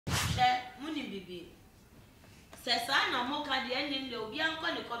Muni bibi. Says I no more can the ending the Obianco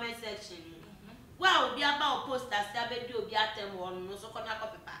in the comment section. Well, be about posters, there do be at them one, no so can I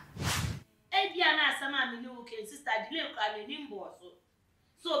copy back. Ediana, some of me new sister, delay can in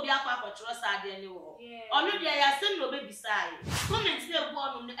so be a papa trust I didn't know. Only I send no baby side. Comments they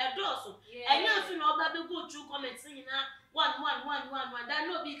born on a door. And you know, baby go through comments in one. That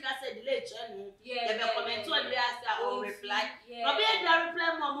no be said delay channel. Yeah, the comment to the answer or reply. No be a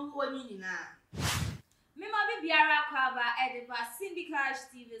reply more money now. Me ma be biara kwa ba edeba Syndicate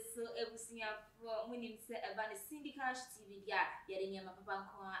TV so ebusia for munim se eba ne Syndicate TV dia yede nyama papa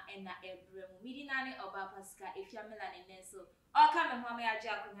nko a na ebrem midinane oba pasika Afia melane nenso oka me ho ma yaje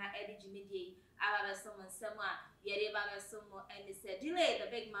akonya edi jimedie aba be somo nsem a yede ba be somo and say delay the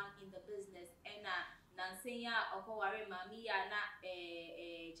big man in the business na nansenya okoware mami ya na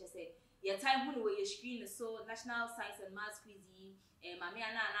chese your time when we screen so National Science and Maths quiz mami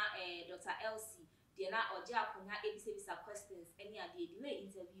ana Dr. Elsie na oje akonya ebisa questions any a delay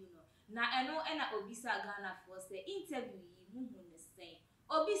interview no na eno na obisa Ghana for say interview yi muhu ne sen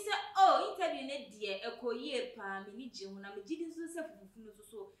obisa interview ne de ekoyie pa me ni je hu na me gidi nso se fufu no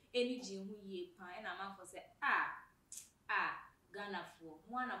so eni je hu yie pa na man for say Ghana for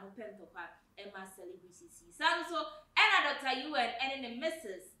mo na mo pento pa e ma celebrities so Dr. UN and the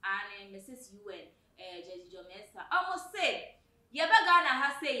Mrs. UN Joyce Mensah almost say Yaba Ghana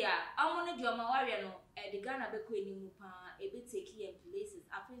has say ya, amone di oma warrior no, the Ghana beko enimu pa, ebe take in places.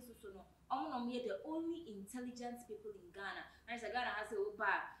 Afin so no, omo the only intelligent people in Ghana. And so Ghana has say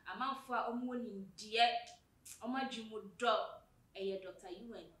oba, amanfa omo ni die, oma jumu do, Dr.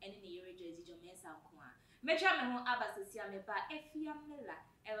 UN, and in the year Joyce Mensah kwa. Mecha me ho abasisia me ba Afia mela,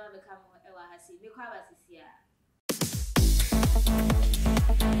 ewa bekamo ewa hasi, me kwa abasisia.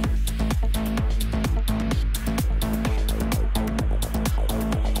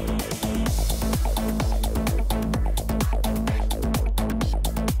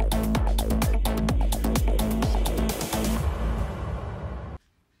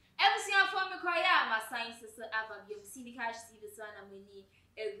 Syndicate TV so na mani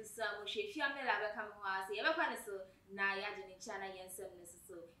egusa mo hwehwia me la beka mo ase ye beka ne so na ya de ne chana yensem ne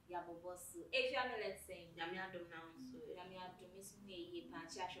so ya boboso Afia me let's say nyame adom na so nyame adom isu ne ye pa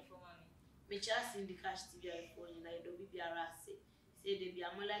cha hwefo mami me cha Syndicate TV for na do bibiara ase say de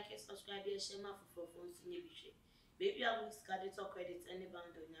bia mo like subscribe e share ma for nsi nye bihwe baby I will scan it or credit any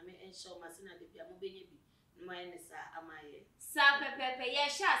band nyame ensure masina de bia mo benye bi no ene sa amaye sa pepepe ye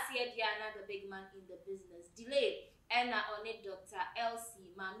sha se dia another big man in the business delay Ena on Dr.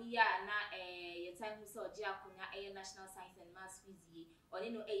 Elsie, Mamia na your time who saw Giaconia National Science and Maths quiz on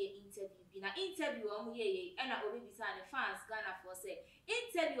no interview. Bina interview ye ena obi bisa ne fans Ghana for say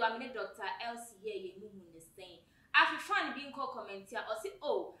interview Dr. Elsie ye mumu ne saying. After fan being called commentator or say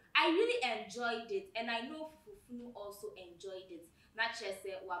I really enjoyed it and I know Fufu also enjoyed it. Not just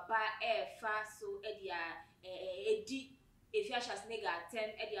say waba fa so edi Afia shas nega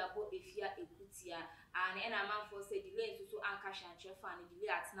 10 edia bo Afia ekutia and a man for say delay so anka shanche fan delay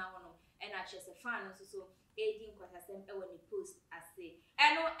at na wono and a chese fan so edin kwatasem e woni post ase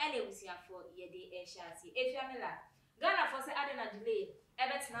eno ene busia for yede e shasi Afia mela Ghana for say ade na delay e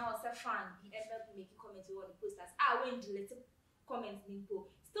bet na o say fan e bet make comment woni post as when delete comment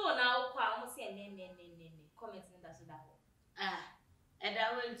nimpo still now kwa almost say ne comment nda so da ho and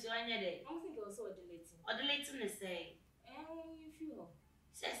I went to anya dey I think also deleting ne say you feel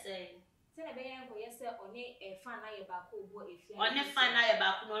say na be yan ko yese one fan na ye ba ko bo Afia one fan na ye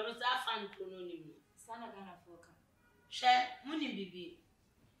ba ko no za fan ko no ni mu sana Ghana foka she muni bibi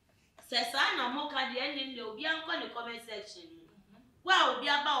say sa na mo ka de ending de obi anko ne comment section wa obi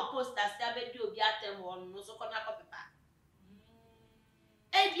aba posters ya be de obi atem won no so ko na ko pepa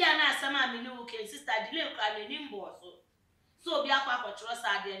bia na asama me ni wo ke sister delay kwa ne ni mbo so obi akwa akotro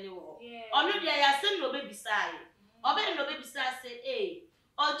sa de ni wo onu de ya se no be bisai obe no be bisai say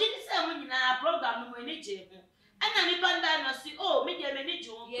Ojini se mu nyina program no eni je ho ana mi banda no si me de me ni je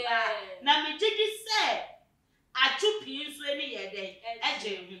ho na me gigi se atupi nso eni ye den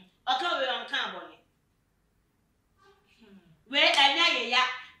eje ho oka we on kan boni we anya ye ya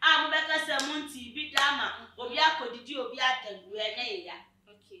a mo beka se mu nti bi dama obi akodidi obi atan we anya ye ya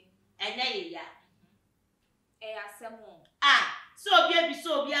anya ye ya asemo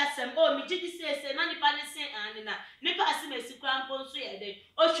so obi asem mi gigi se na nipa ne se anina nipa asem esikura mpo nso ye den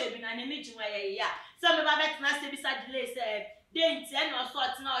o hwe bi na ne mijinwa ye ya so me ba bet na se bisa delay se dey nti e no so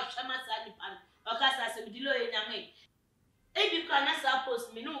otena o hwe masa nipa o ka sa se delay ye nyame e bi kwa na sa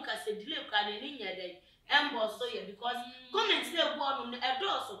post me no ka se delay kwa ne ni nya den embo so ye because comment dey go on e do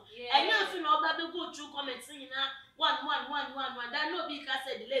so enya fi na oba be go through comment nyina 1 that no be can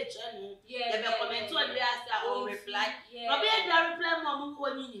say delay channel. Yeah. They comment on the answer or reply. No be the reply mom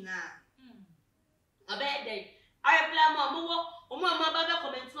woni nyina. Obe den. I reply mom wo mama baba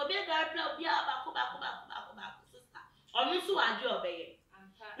comment no be the reply obi abako sister. Onu so ade obeye.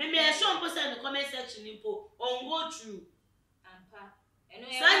 Me show mpo say the comment section mpo on go through.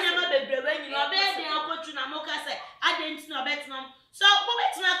 Sanya ma bebrebe nyi no be den akotu na mo ka say adenti no betinam. So mo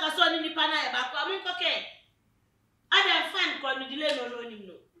betina ka so ni nipa na e ba kwa mo koke. Adam fan ko ni delay no onim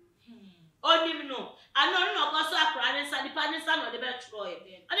no. Onim no. Ano no ko so akra ne sa nipa ne sa no de be tro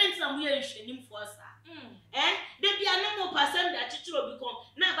e. Adenti na mo ye nhwenim fo sa. De bia na mo pasem da chichiro bi kon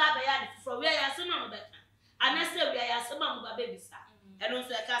na ba ba ya de from where ya so no beka. Anase where ya so ma mo ba be bisa. Eno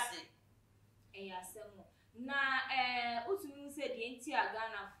so e ka se. E ya se mo. Na utumi say the enti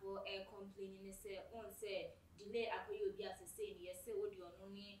Ghana for complaining say on say delay akoyo obi asese ni say odi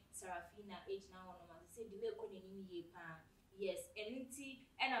ono ni Sarafina age na ono ma say delay ko neni ye pa. Yes, enti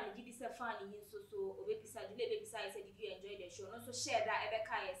na me gidi say fan yin so obepisa delay bepisa say did you enjoy the show? No so share that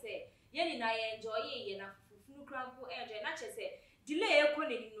ebeka ye say ye ni na ye enjoy ye na fufunu kranko enjoy na che say delay ko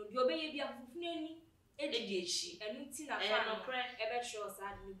neni no di obeye bia fufunu ani edi echi enti na fan ebe show sa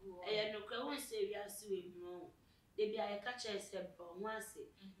adi bu no kra won say wi ase we mu de bia ye ka che say bro won ase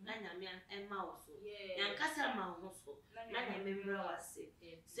na nyame emma wo so yan kasa ma wo so na nyame mra wase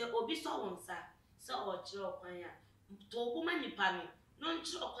say obi so won sa so o kire okwan ya to obo manipa no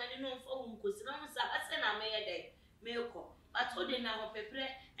nkire okwan no mfa wo nkosi na won sa ase na me ye de me ko but o de na ho pepre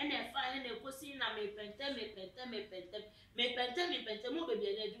ena e fa ena ekosi na me pente mo bebi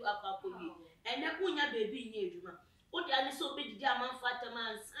na du akwakobi ena kunya bebi nya eduma o de ani so bedidi amanfo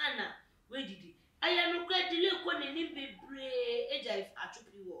atama sana we didi aya no kwa dile ko ne ni bebre eja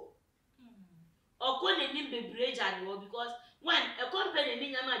atupi wo o ko ne ni bebre eja ni wo because when a company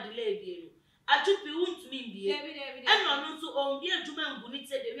ni nyama delay bi no atupi wuntumi mbie ena no so on bi eduma nguni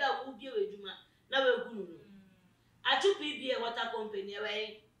te de wi a wo bi eduma na we gunu no atupi bi e water company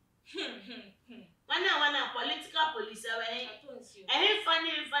we wana political police we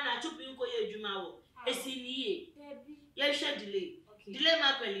fan atupi nko ye eduma wo esiniye ye hwe delay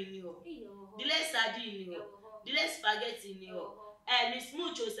ma peli ni ho delay sardine ni ho delay spaghetti ni ho miss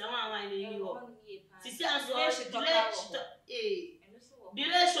mucho se wan ni ho sisi aso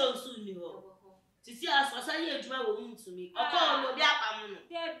delay show su ni ho sisi aso sa ye eduma wo ntumi okọ no bi apam no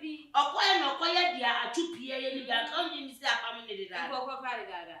okọ e no okọ ye dia atupi ye ni ga kan ni si apam ni de da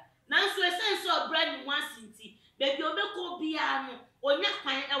na so essence of brand once inti baby obeko bia no onya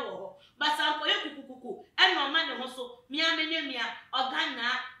kwan e wo ho basanko ye kukukuku e no ma ne ho so mia menya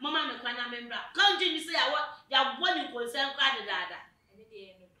ogana mama me kwan na membra kan ji ni se ya bo ni konsen kwa de dada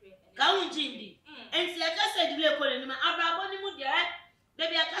ka unji ndi enti aka se dile ko ni ma abrabo ni mu de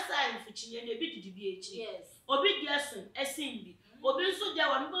baby aka sa enfuchinye na bi didi bi echi obi dia sun esimbi obi nso dia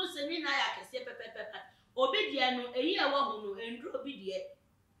wa mbo se ni na ya kese pepepepe obi dia no eyi e wo ho no endro obi dia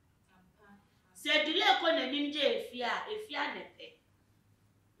se delay ko na nimje efia nepe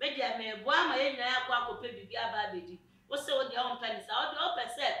media me boa ma ye nyina akwa akope bibia ba bedi wo se wo de on penny sa wo de o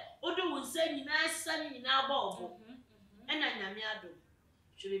pese wo do wunse nyina sa nyina ba obo ena nyame ado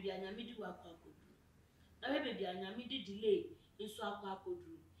hwe bibia nyame di wa akwa akodu na we bibia nyame di delay nso akwa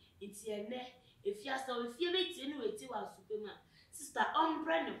akodu nti ene efia sa efia beti ni weti wa supema sister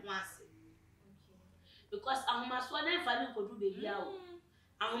ombre ne ho ase because ahomaso na fa ni kodu bebia wo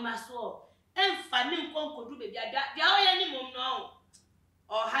ahomaso emfa ni nkonkodu bebia dia o ye ni mom no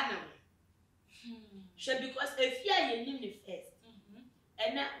or hana she because efia ye ni ni first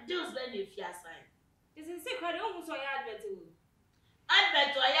and those when efia sign is in secret o so ya advert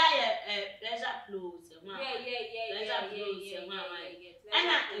o ya pleasure clothes yeah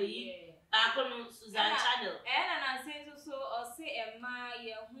and akono Susan channel na say so or say emma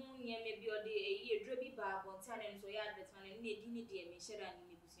ye hu nye me bi o de eyi edro bi ba bontane so ya advert man ni edi ni de me share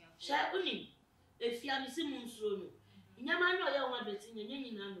ni busia sha uni efia mi si munsuro no nyama no ye won advert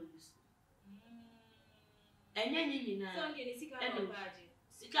nyenyi na no use enyenyi na so nge ni sika no baje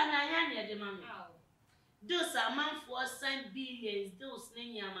sika na ya ne de mama those amount for sign billions those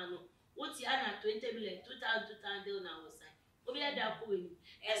nyama no woti ana 20 billion 2000 deal na was sign obi ada ko we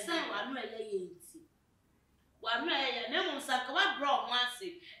sign wa no ye yenti wa no ye na mo saka wa bro mo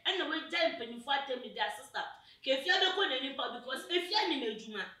ase and we jam penny for tell me their sister ke fia be ko na nipa because efia ni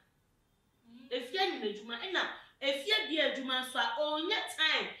medjuma ena efia bi adjuma so a onya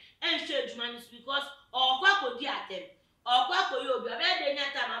time en hwe adjuma ni because okwa kodi atem okwa koyi obi obi de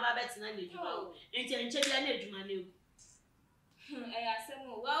nya time aba betina na adjuma enche bia na adjuma na egu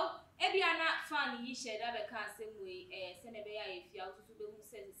asemo well ebia na fan yi share da be ka asemo se ne be ya efia otutu be hu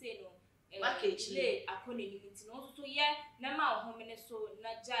se no delay akone ni nti no so ye na ma ohome so na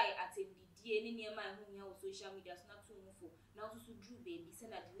jai atendidie ni niam a hu nya wo social media so na to mufo na so drew baby se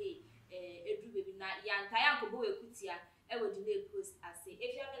na delay edru baby na yanta yankobo we kutia e wo delay post ase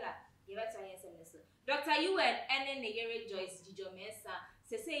efiamela ye beta yen semneso Dr. UN ene ne yere Joyce Jijo Mensah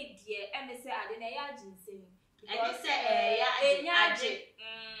se say die emese ade na ya jinsem and say ya aje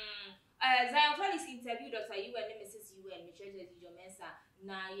Zion Felix interview Dr. UN and Mrs. UN me treasure Jijo Mensah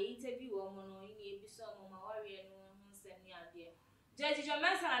na ye interview o mo no ni ebiso mo ma ware no nsem ni ade Jijo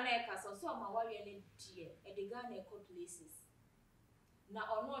Mensah na e ka so ma ware ne die e de Ghana e places na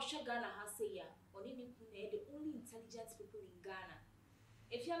ono hwe Ghana ha say ya oni ni ku na the only intelligent people in Ghana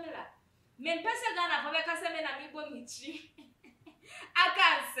efiamela men pese Ghana for be ka se me na mi bo mi chi aka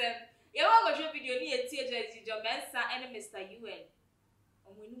nsem ye wo go show video ni etie Jijo Mensah and Mr. UN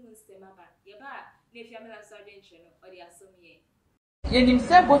omunum nsem aba ye ba na efiamela so ade ntwe no odi asom ye you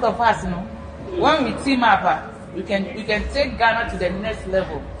say both of us, no? When we team up, we can take Ghana to the next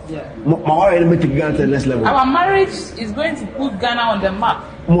level. Yeah. Take Ghana to the next level. Our marriage is going to put Ghana on the map.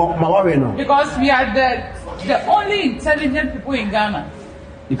 Because we are the only intelligent people in Ghana.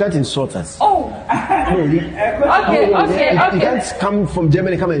 You can't insult us. Oh. No, Okay. You can't come from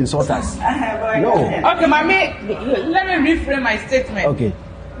Germany, come and insult us. No. Okay, Mami, let me reframe my statement. Okay.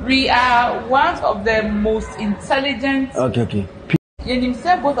 We are one of the most intelligent. Okay. You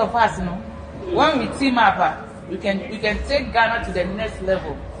say both of us, no? When we team up, we can take Ghana to the next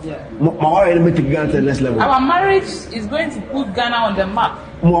level. Yeah. Take Ghana to the next level. Our marriage is going to put Ghana on the map.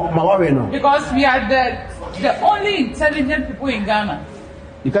 Because we are the only intelligent people in Ghana.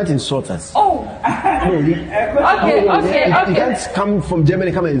 You can't insult us. Oh. No, Okay. You can't come from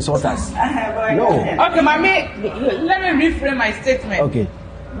Germany, come and insult us. No. Okay, Mami, let me reframe my statement. Okay.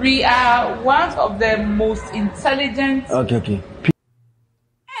 We are one of the most intelligent. Okay.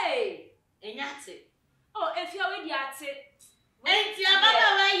 Hey, enyate oh if you we ate enti ababa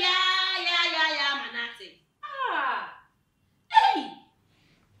wa ya manate hey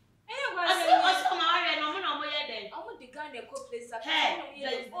Oso ma ware no mo ye den omo de Ghana ko place at hey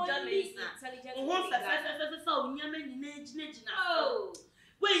only intelligent fe onyama nyina gina oh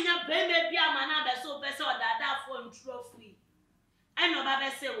we nya bembe bia mana be so pese odada fo ntrofui eno ba be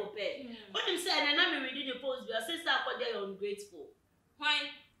se wo pe onim say na me read the post bi o say akode you ungrateful why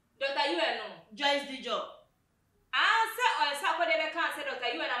Dr. UN no Joyce Dijo say o say akode be kan say Dr.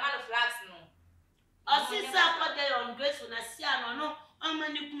 UN na man of flags no o say akode you ungrateful na sia no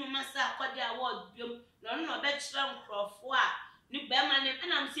amani kunu masa akode award biom no be kira nkrofo a ni be ma ne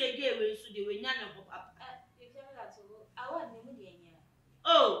na am say ege we nso de we nya ne ho papa e feel that award ne mu de nya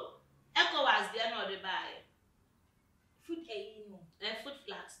oh echo was there no de buy food no food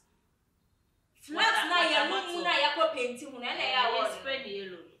flags na ya mu na ya ko painting mu na ya award spray ni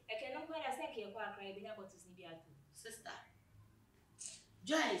yellow eke no kwa na say ke kwa akra bi nya bottles ni bi ato sister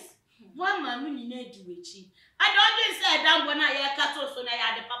Joyce one mama ni na di wechi I don't say dambo na ya kato so na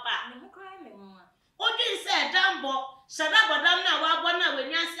ya de papa me ho cry me mama o din say dambo shada bodam na wa bona we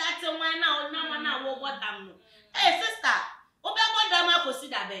nya si ate wan na onam na wo bodam no eh sister o be bodam akosi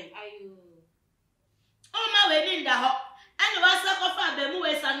da ben ayo o ma we ni nda ho ani wa sa ko fa be mu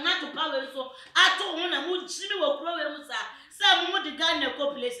we san na to pa we so ato ho na mu jimi wo kro we mu sa mu de Ghana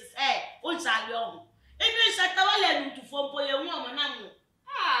ko places o cha le o ebi shata wale ntu fompo ye hu o na mu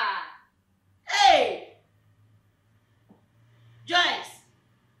hey Joyce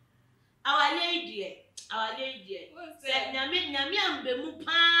our lady say nyame ambe mu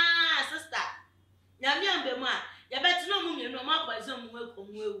pa sister nyame ambe mu a ya betino mu mienu ma poison mu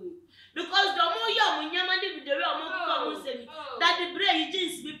ekomu ewu because the more you mu nyama de video o mo ko mu se mi that the brain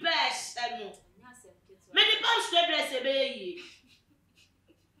jeans be pesh no me the pam straight dress e be yi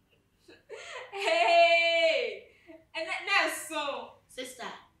hey and that so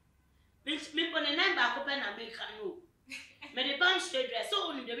sister me pon na ba ko pe na me kan no me the pam straight dress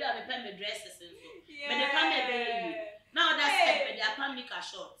so only the way I me pen me dresses so me the pam e be yi now that step me the pam make a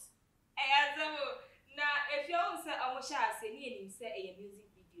short azamo na if you want say omosha ase ni enim say e music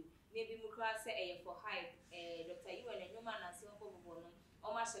video maybe mu kra say e for hype Dr. UN and nyoma na se onko bobo no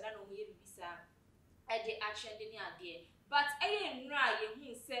o ma sheda no mu ye bibisa e de action de ni ade but nra ye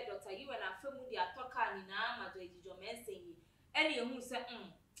hu say Dr. UN afamu de atoka ni na ma do Jijo Mensah yi ene ye hu say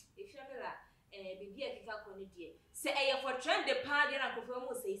if you bela bibi e kika ko ni de say e for trend the party na ko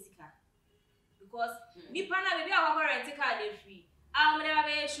mo say sika because ni pana bibi a wa rent car dey free I'm never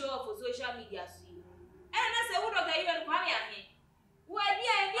be show for social media so and I say who Dr. UN kwa me ahe wo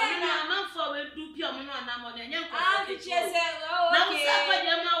dia na man for we do pia mo na mo na nyen ko okay na musa ko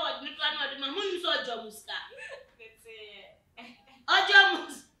je ma wa ni na de ma mun so ojo muska ojo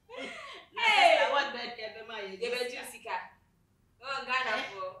mus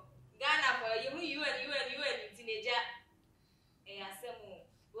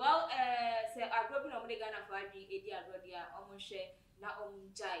wadi edi agrodia omonhwe na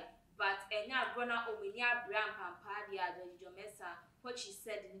omunjai but enya grona omenia bram pampa dia Mensah what she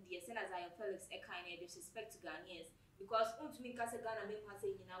said in the Senate Zion Felix a kind of disrespect to Ghanaians because untumi nkase Ghana me kwase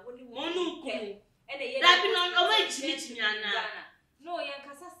nyina woni wonu ene ye that be no ana no yen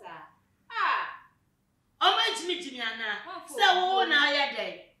kasasa ana say wo na ya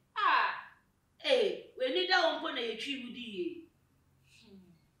dey we need that one for na yetwi wudi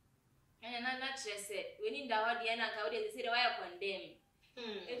ye na chese we need that one na ka we dey say why condemn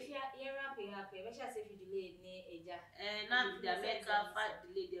if you happy we shall say you delay ne eja na the America fat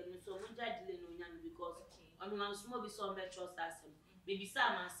delay dem so munja delay no nya because on one small be so be trust asem baby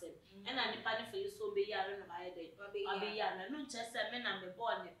sam asem and na nipa dey for you so be yare no ba dey abi yare no chese me na me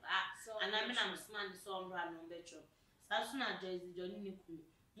born ne pa and na me na musman so mbra no be trust sasu na Joyce Johnny ne ku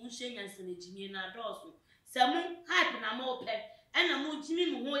mun shenya sene jimie na doso se mun hype na mo pe and na mun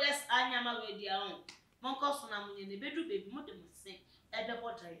jimi mu ho yes anyama we dia on mon koso na mun ne bedu baby mo de mo sen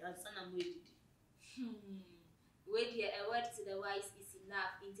everybody ansana mo edidi wait here a word to the wise is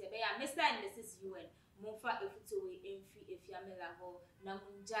enough into be Mr. and Mrs. UN monfa efuto we emfi efiamela ho na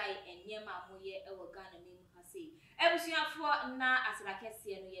munjai enyema moye e wo Ghana memu hase ebusuafo na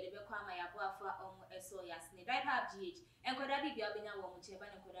asrakese no ye de be kwa ma yabo afa omo eso yasne diaper GH enkoda bibia obenya wo mo cheba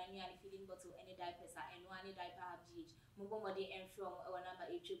ne koda ni ani feeding bottle any diapers and one diaper GH mobomode enfrom e wo number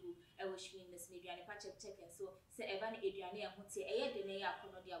etwebu e wo shwin this mediane pa check and so se eba ne eduane e hote e ye de ne ya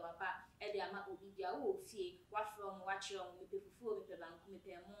kono dia waba e de ama obi bia wo fie wa from wa kire mo mepe fufu mepe banku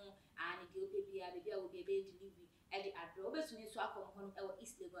mepe mo ani de ope bia bia wo bia be delivery e de adro obesuni so akom hono e wo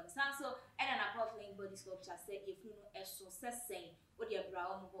East Legon sanso e na Powerful body sculpture say if no eso sesen wo de bra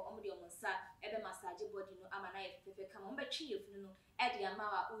omo de omonsa e be massage body no ama na ye fefe kama mo be twi efunu no e de ama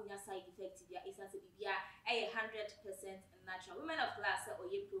wa unya side effect bia isase bibia e 100% natural women of class or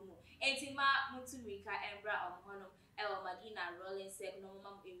ye promo entima mutumika embra omhono e o Madina rolling sec no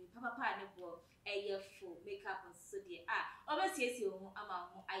mama ewi papa ne bo e ye full makeup and so de obesiesie ho ama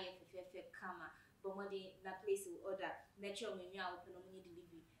ho aye fefe kama bomodi na place order natural menu a open no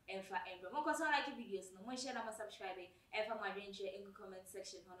delivery enfa embra mo ko so like videos no mo share na mo subscribe enfa ma adventure in comment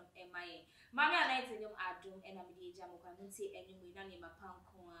section hono emaye mama anaite nyom adum e na me eja mo kwa nti enyum na ne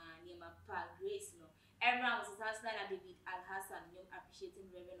mapanko a ne mapa grace no everyone was asking na David Alhassan nyom appreciating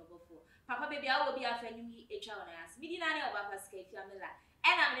Reverend Obofo papa baby I will be afanyum yi etwa ona as midi na ne oba pascal fiamela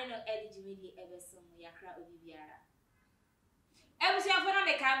e na me no edgy media ebesom yakra obi biara ebusia for na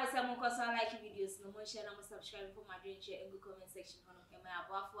me kai mo se mo koso like videos no mo share na mo subscribe for my adventure in the comment section hono ema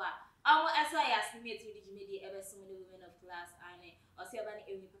abofo a eso yas me to edgy media ebesom the women of class ane o se aba ne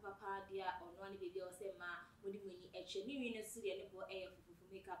ewi papa dia ono ne baby o se ma modi mani etwe ni wi no so de ne bo e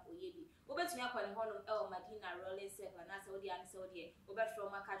makeup oyebi obetumi akwani hono e o Madina rolling circle na so dia nso de obet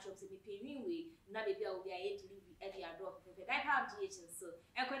from catch up to be paying we na baby a obi aye delivery e dia drop fefe diaper GH so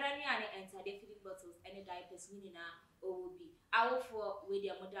enkoda ni ane enter the feeding bottles any diapers mini na obi awofo we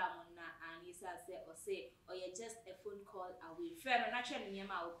dia modam na and you say or you just a phone call away friend na twa ni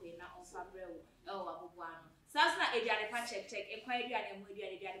ma open na on fabre wo e o abobo ano sasa na eduane pa check ekwa eduane mo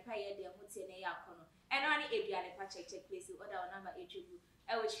eduane pa ye de mo tie na ya kono eno ani eduane pa check place order number etwebu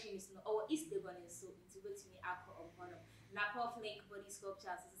which means no or East Legon so into between akọ omhono na Powerful body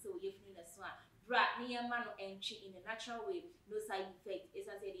sculpture so we yefunu na so bra ni yema no entry in a natural way no side effect is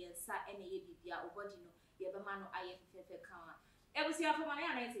as the nsa ene ye bibia body no ye be ma no aye fefe kan ebusia for mane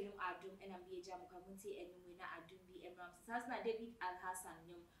ana yenyum adum ena bi eja mo kamunti enum na adum bi emram sasa na David Alhassan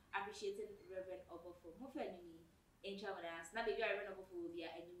nyum appreciating Reverend Obofo mo fa enumi encha madas na baby Reverend Obofo will be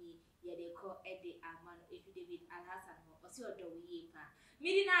enumi ye de call ede amano if David Alhassan mo osi odo we pa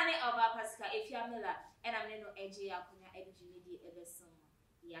midi nane oba pasika efiamela ena me no eje akunya edgy media ebesom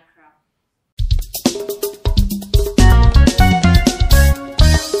yakra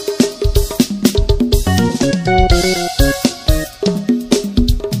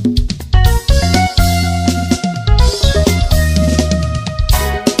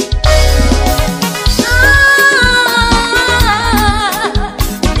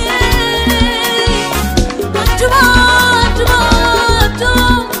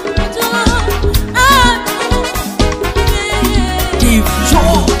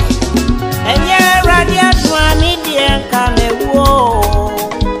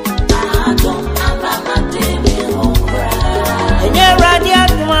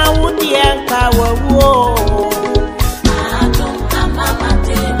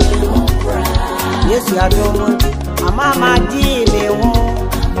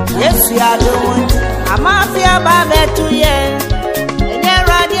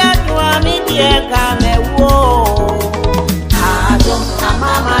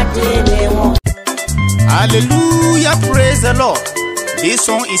the Lord. This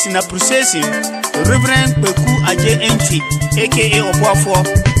song is in appreciation to Reverend Peku Aje Entry, aka Obuafo,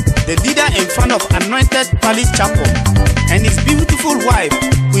 the leader and founder of Anointed Palace Chapel, and his beautiful wife,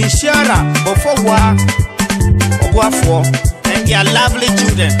 Queen Shara Bofowa Obuafo, and their lovely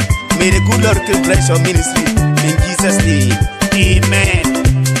children. May the good Lord bless your ministry in Jesus' name. Amen.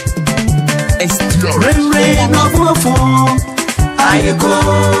 Rain of Buafo, I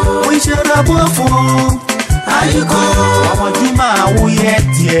go, we should have Buafo, I go, Wamadima, we yet,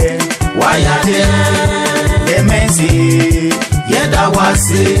 why are there? The men say, yet I was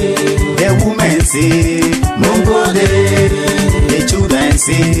say, the women say, Mungo de, the children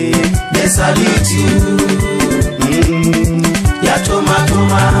say, they salute you. Yatoma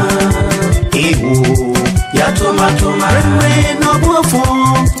toma, ewo, yatoma toma, rain no buafo,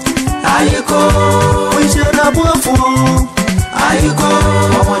 ayiko, we should have buafo, ayiko,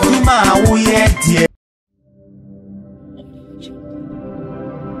 Wamadima, we yet.